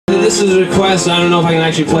this is a request. I don't know if I can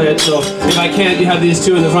actually play it, so if I can't, you have these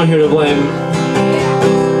two in the front here to blame.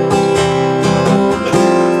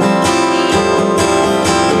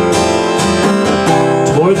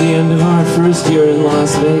 Toward the end of our first year in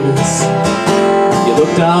Las Vegas, you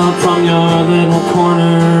looked out from your little corner,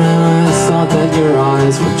 and I thought that your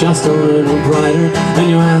eyes were just a little brighter, and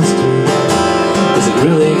you asked me, is it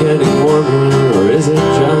really getting warmer, or is it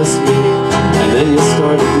just me? And then you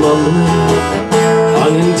started mumbling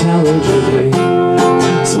unintelligibly.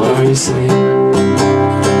 So what are you saying?